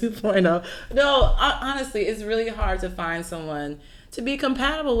be a 2.0. No, honestly, it's really hard to find someone to be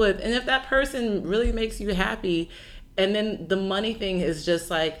compatible with. And if that person really makes you happy, and then the money thing is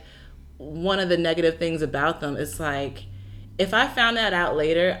just like one of the negative things about them, it's like, if I found that out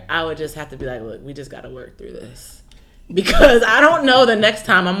later, I would just have to be like, look, we just got to work through this. Because I don't know the next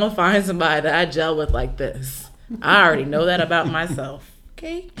time I'm going to find somebody that I gel with like this. I already know that about myself.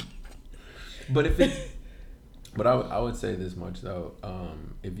 Okay? But I would say this much though.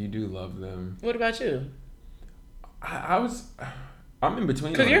 If you do love them. What about you? I'm in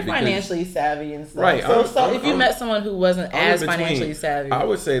between. Because you're financially savvy and stuff. Right. So if you met someone who wasn't as financially savvy. I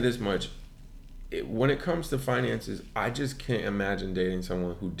would say this much. When it comes to finances, I just can't imagine dating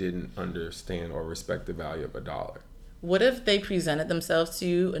someone who didn't understand or respect the value of a dollar. What if they presented themselves to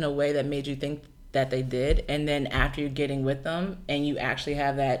you in a way that made you think that they did, and then after you're getting with them and you actually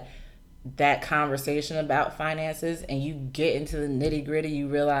have that conversation about finances and you get into the nitty gritty, you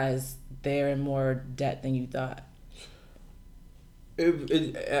realize they're in more debt than you thought?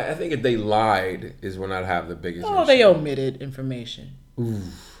 I think if they lied is when I'd have the biggest issue. They omitted information.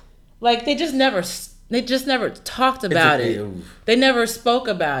 Oof. Like they just never talked about it. They never spoke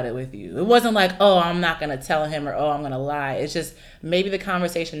about it with you. It wasn't like, oh, I'm not going to tell him, or oh, I'm going to lie. It's just maybe the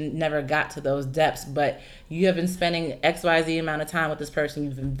conversation never got to those depths, but you have been spending XYZ amount of time with this person.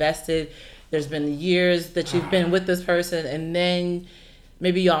 You've invested. There's been years that you've been with this person, and then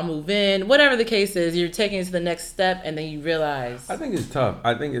maybe y'all move in. Whatever the case is, you're taking it to the next step, and then you realize. I think it's tough.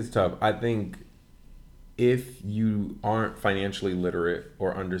 I think if you aren't financially literate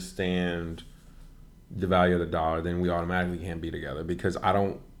or understand the value of the dollar, then we automatically can't be together, because I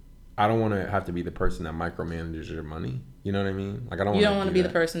don't want to have to be the person that micromanages your money. You know what I mean? Like, I don't. You don't want to be the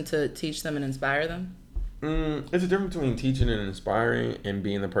person to teach them and inspire them. It's a difference between teaching and inspiring and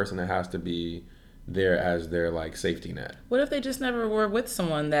being the person that has to be there as their like safety net. What if they just never were with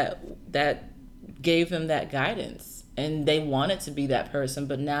someone that gave them that guidance and they wanted to be that person,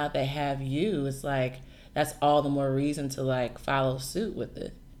 but now they have you? It's like that's all the more reason to like follow suit with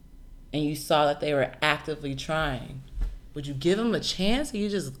it. And you saw that they were actively trying. Would you give them a chance, or you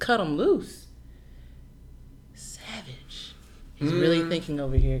just cut them loose? Savage. He's really thinking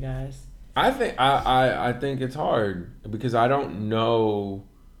over here, guys. I think it's hard because I don't know.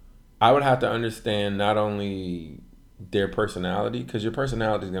 I would have to understand not only their personality, because your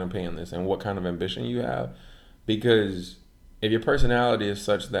personality is going to pay in this, and what kind of ambition you have. Because if your personality is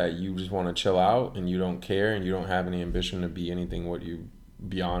such that you just want to chill out and you don't care and you don't have any ambition to be anything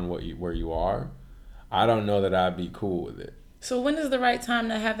beyond where you are, I don't know that I'd be cool with it. So when is the right time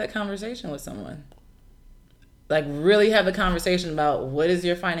to have that conversation with someone? Like, really have a conversation about what is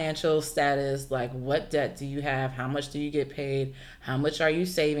your financial status? Like, what debt do you have? How much do you get paid? How much are you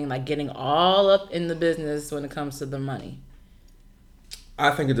saving? Like, getting all up in the business when it comes to the money.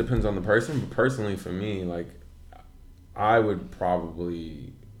 I think it depends on the person, but personally for me, like, I would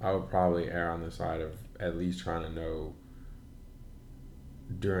probably err on the side of at least trying to know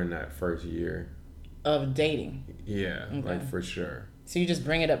during that first year Of dating. Yeah, Okay. like for sure. So you just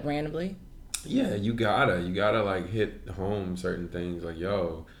bring it up randomly? Yeah, you gotta like hit home certain things. Like,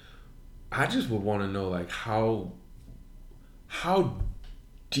 yo, I just would want to know like how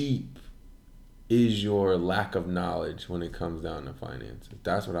deep is your lack of knowledge when it comes down to finances.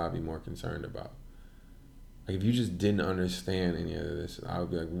 That's what I'd be more concerned about. Like, if you just didn't understand any of this, I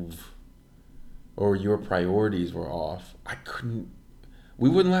would be like, oof. Or your priorities were off. We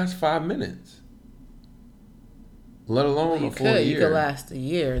wouldn't last 5 minutes. Let alone a full year. You could last a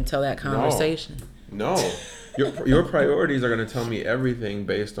year until that conversation. No. Your priorities are going to tell me everything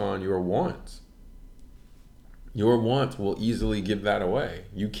based on your wants. Your wants will easily give that away.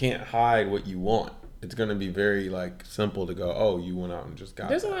 You can't hide what you want. It's going to be very like simple to go, oh, you went out and just got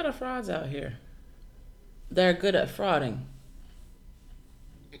There's that. a lot of frauds out here. They're good at frauding.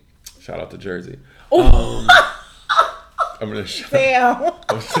 Shout out to Jersey. Oh. I'm going to shut up.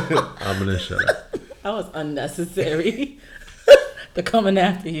 Damn. I'm going to shut up. That was unnecessary. They're coming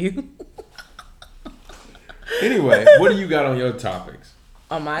after you. Anyway, what do you got on your topics?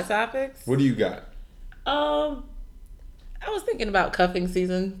 On my topics? What do you got? I was thinking about cuffing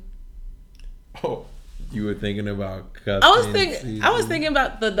season. Oh, you were thinking about cuffing I was season? thinking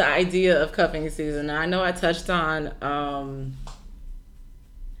about the idea of cuffing season. I know I touched on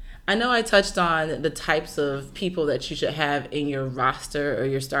the types of people that you should have in your roster or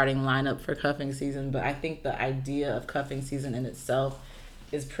your starting lineup for cuffing season, but I think the idea of cuffing season in itself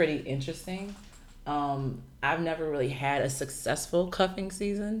is pretty interesting. I've never really had a successful cuffing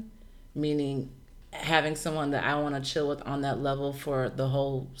season, meaning having someone that I want to chill with on that level for the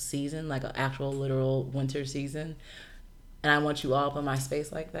whole season, like an actual literal winter season. And I want you all up in my space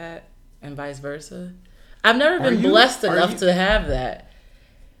like that, and vice versa. I've never been blessed enough to have that.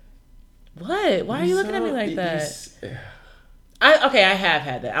 What? Why are you looking at me like that? I have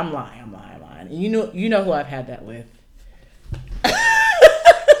had that. I'm lying. You know who I've had that with.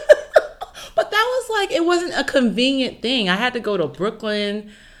 But that was like, it wasn't a convenient thing. I had to go to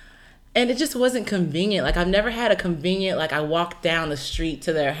Brooklyn, and it just wasn't convenient. Like, I've never had a convenient, like, I walk down the street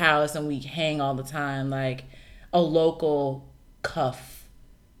to their house and we hang all the time, like a local cuff,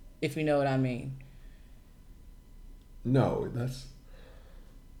 if you know what I mean. No,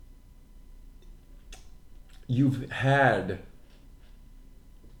 you've had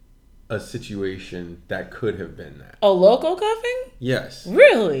a situation that could have been that. A local cuffing? Yes.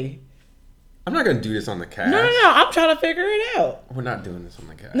 Really? I'm not going to do this on the cast. No. I'm trying to figure it out. We're not doing this on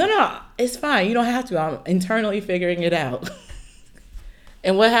the cast. No. It's fine. You don't have to. I'm internally figuring it out.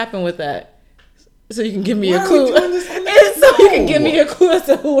 And what happened with that? So you can give me a clue. You can give me a clue as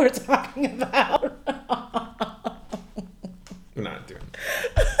to who we're talking about. We're not doing it.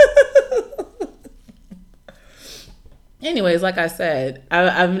 Anyways, like I said,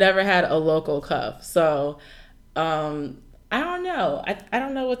 I've never had a local cuff. So, I don't know. I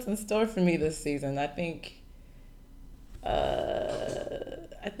don't know what's in store for me this season. I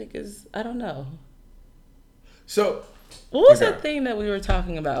don't know. So, what was that thing that we were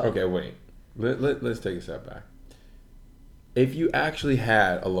talking about? Okay, wait. Let's take a step back. If you actually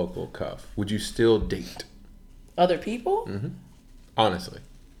had a local cuff, would you still date other people? Mm-hmm. Honestly,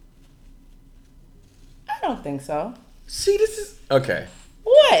 I don't think so. See, this is okay.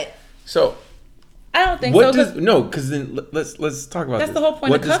 What? So, I don't think so. Because then let's talk about that's this. the whole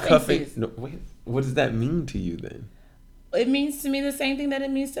point of cuffing season. No, wait. What does that mean to you then? It means to me the same thing that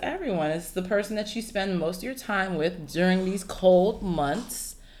it means to everyone. It's the person that you spend most of your time with during these cold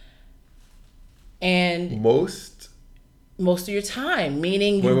months. And most of your time,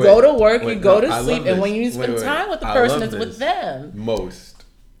 meaning you go to work, you go to sleep, and when you spend time with the person, it's with them. Most.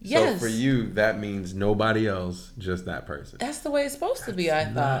 Yes. So for you, that means nobody else, just that person. That's the way it's supposed to be, I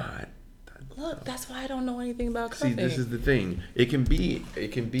thought. Look, that's why I don't know anything about cuffing. See, this is the thing. It can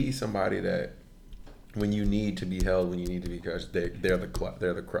be somebody that when you need to be held, when you need to be crushed, they're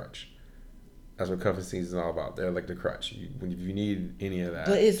the crutch. That's what cuffing season is all about. They're like the crutch. If you need any of that,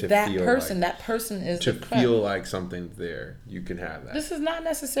 But it's to that feel person. like, That person is to the crutch. feel like something's there. You can have that. This is not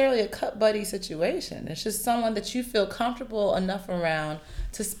necessarily a cut buddy situation. It's just someone that you feel comfortable enough around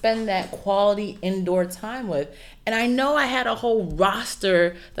to spend that quality indoor time with. And I know I had a whole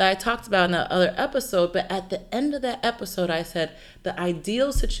roster that I talked about in that other episode, but at the end of that episode, I said the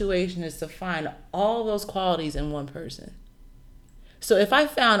ideal situation is to find all those qualities in one person. So if I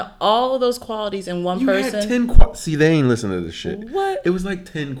found all of those qualities in one person, had 10 See, they ain't listening to this shit. What? It was like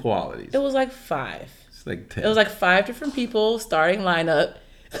 10 qualities. It was like 5. It's like 10. It was like 5 different people, starting lineup.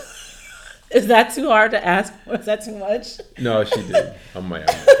 Is that too hard to ask? Was that too much? No, she did.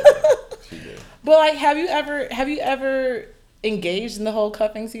 She did. But like, have you ever engaged in the whole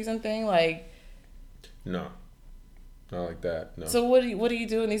cuffing season thing? Like, No, not like that. No. so what do you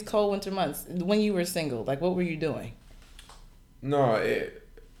do in these cold winter months when you were single? Like, what were you doing? No,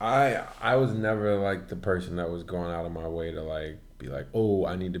 I was never like the person that was going out of my way to like be like, oh,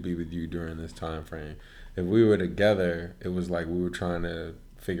 I need to be with you during this time frame. If we were together, it was like we were trying to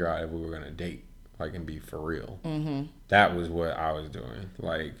figure out if we were gonna date, like, and be for real. Mm-hmm. That was what I was doing.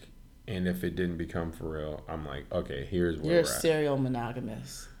 Like, and if it didn't become for real, I'm like, okay, here's where You're we're at. serial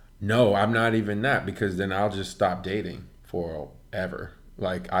monogamous. No, I'm not even that, because then I'll just stop dating forever.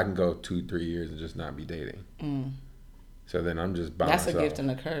 Like, I can go 2-3 years and just not be dating. So then I'm just by That's myself. a gift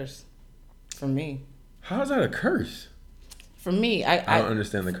and a curse for me. How is that a curse? For me, I don't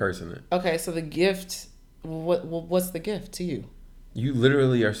understand the curse in it. Okay, so the gift. What's the gift to you? You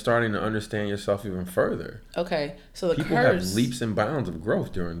literally are starting to understand yourself even further. Okay, so the People curse. have leaps and bounds of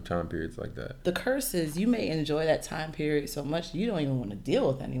growth during time periods like that. The curse is you may enjoy that time period so much you don't even want to deal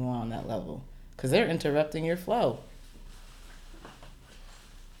with anyone on that level because they're interrupting your flow.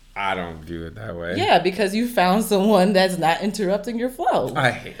 I don't view it that way. Yeah, because you found someone that's not interrupting your flow.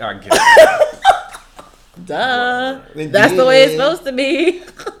 I get it. Duh. That's the way it's supposed to be.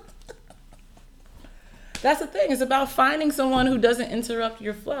 That's the thing. It's about finding someone who doesn't interrupt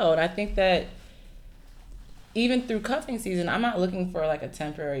your flow. And I think that even through cuffing season, I'm not looking for like a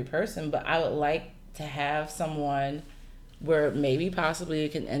temporary person, but I would like to have someone where maybe possibly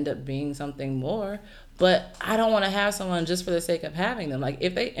it can end up being something more. But I don't want to have someone just for the sake of having them. Like,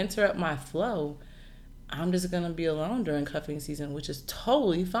 if they interrupt my flow, I'm just going to be alone during cuffing season, which is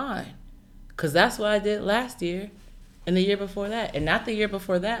totally fine. Because that's what I did last year and the year before that. And not the year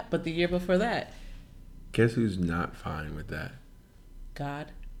before that, but the year before that. Guess who's not fine with that?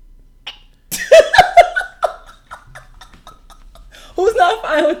 God. Who's not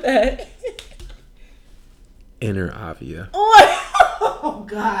fine with that? Inner Avia. Oh,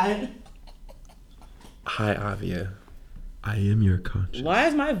 God. Hi, Avia. I am your conscience. Why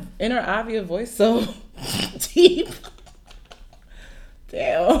is my inner Avia voice so deep?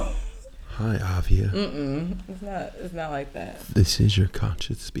 Damn. Hi, Avia. It's not like that. This is your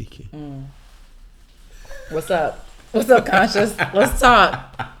conscience speaking. What's up? What's up, Conscious? Let's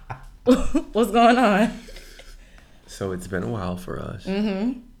talk. What's going on? So it's been a while for us.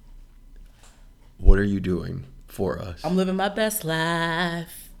 Mm-hmm. What are you doing for us? I'm living my best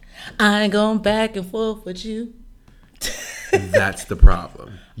life. I ain't going back and forth with you. That's the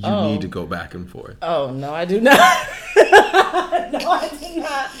problem. You need to go back and forth. Oh, no, I do not. No, I do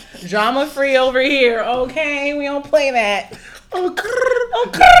not. Drama free over here. Okay, we don't play that.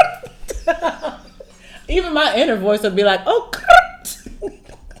 Okay. Even my inner voice would be like, okay.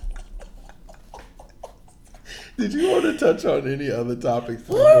 Did you want to touch on any other topics?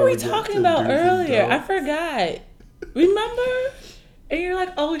 What were we talking about earlier? I forgot. Remember? And you're like,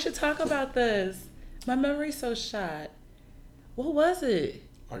 oh, we should talk about this. My memory's so shot. What was it?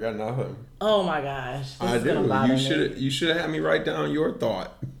 I got nothing. Oh my gosh. I do. You should have had me write down your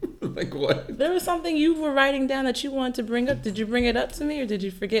thought. Like what? There was something you were writing down that you wanted to bring up. Did you bring it up to me or did you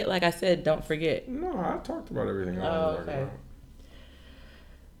forget? Like I said, don't forget. No, I talked about everything I was talking about.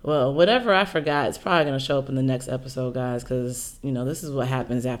 Well, whatever I forgot, it's probably going to show up in the next episode, guys, because, this is what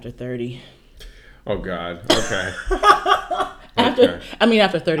happens after 30. Oh, God. Okay. After 30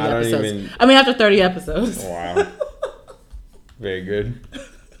 episodes. After 30 episodes. Wow. Very good.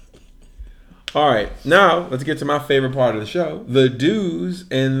 All right. Now, let's get to my favorite part of the show. The do's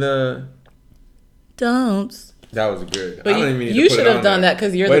and the don'ts. That was good. But you should have done that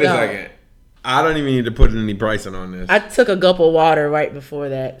because you're the don't. Wait a second. I don't even need to put any pricing on this. I took a gulp of water right before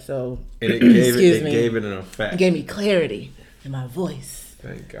that, so and it gave it an effect. It gave me clarity in my voice.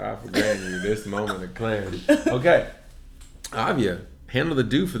 Thank God for granting you this moment of clarity. Okay. Avia, handle the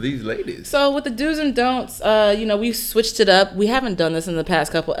do for these ladies. So with the do's and don'ts, we switched it up. We haven't done this in the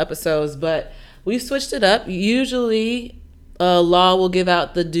past couple episodes, but we switched it up. Usually, Law will give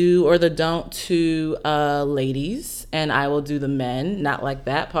out the do or the don't to ladies, and I will do the men. Not like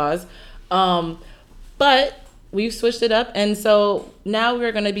that. Pause. But we've switched it up, and so now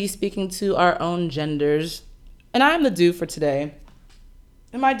we're going to be speaking to our own genders. And I'm the do for today.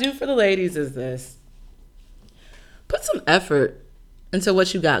 And my do for the ladies is this. Put some effort into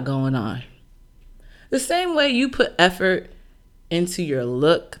what you got going on. The same way you put effort into your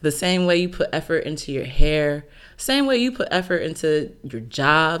look, the same way you put effort into your hair, same way you put effort into your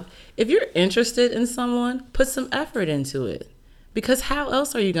job. If you're interested in someone, put some effort into it. Because how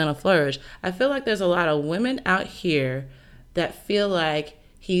else are you going to flourish? I feel like there's a lot of women out here that feel like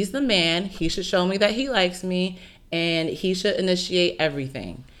he's the man, he should show me that he likes me, and he should initiate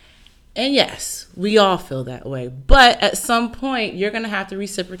everything. And yes, we all feel that way. But at some point, you're going to have to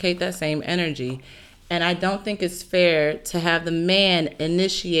reciprocate that same energy. And I don't think it's fair to have the man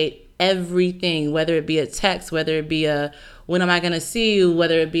initiate everything, whether it be a text, whether it be a when am I going to see you,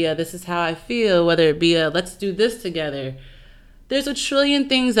 whether it be a this is how I feel, whether it be a let's do this together. There's a trillion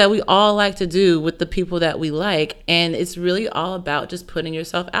things that we all like to do with the people that we like. And it's really all about just putting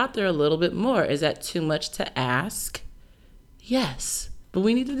yourself out there a little bit more. Is that too much to ask? Yes, but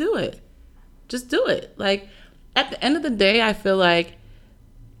we need to do it. Just do it. Like at the end of the day, I feel like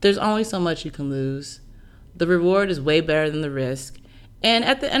there's only so much you can lose. The reward is way better than the risk. And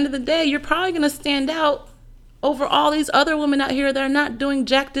at the end of the day, you're probably going to stand out over all these other women out here that are not doing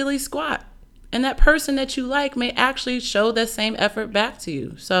jack dilly squat. And that person that you like may actually show that same effort back to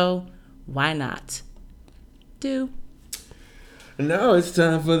you. So why not? Do. Now it's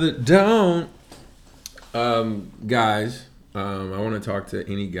time for the don't. Guys, I want to talk to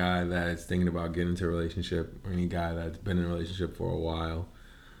any guy that is thinking about getting into a relationship or any guy that's been in a relationship for a while.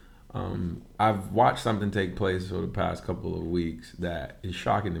 I've watched something take place over the past couple of weeks that is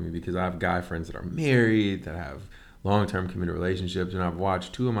shocking to me because I have guy friends that are married, that have long-term committed relationships, and I've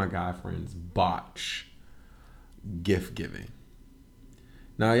watched two of my guy friends botch gift giving.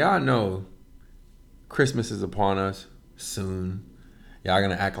 Now, y'all know Christmas is upon us soon. Y'all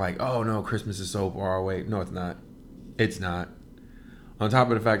gonna act like, oh no, Christmas is so far away. No, it's not. It's not. On top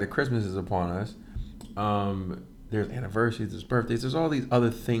of the fact that Christmas is upon us, there's anniversaries, there's birthdays, there's all these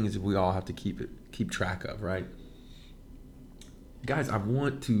other things that we all have to keep track of, right? Guys, I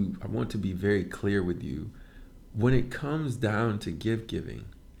want to be very clear with you. When it comes down to gift giving,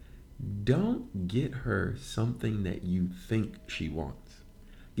 don't get her something that you think she wants.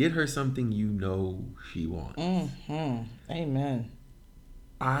 Get her something you know she wants. Mm-hmm. Amen.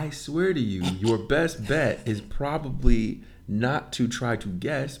 I swear to you, your best bet is probably not to try to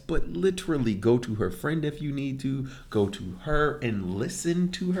guess, but literally go to her friend if you need to. Go to her and listen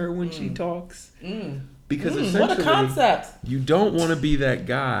to her when she talks. Because essentially, what a concept. You don't want to be that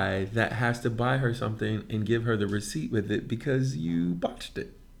guy that has to buy her something and give her the receipt with it because you botched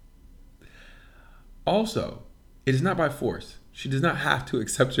it. Also, it is not by force. She does not have to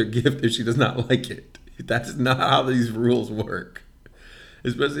accept your gift if she does not like it. That's not how these rules work.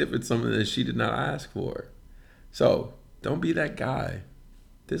 Especially if it's something that she did not ask for. So, don't be that guy.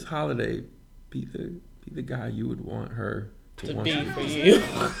 This holiday, be the guy you would want her to want be you. for you.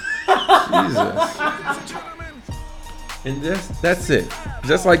 Jesus. And that's it.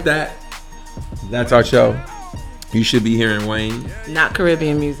 Just like that. That's our show. You should be hearing Wayne. Not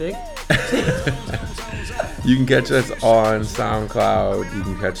Caribbean music. You can catch us on SoundCloud. You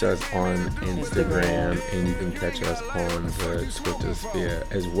can catch us on Instagram. And you can catch us on the Twitter sphere,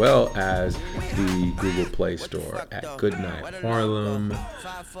 as well as the Google Play Store at Goodnight Harlem.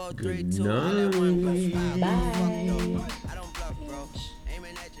 Good night. Bye.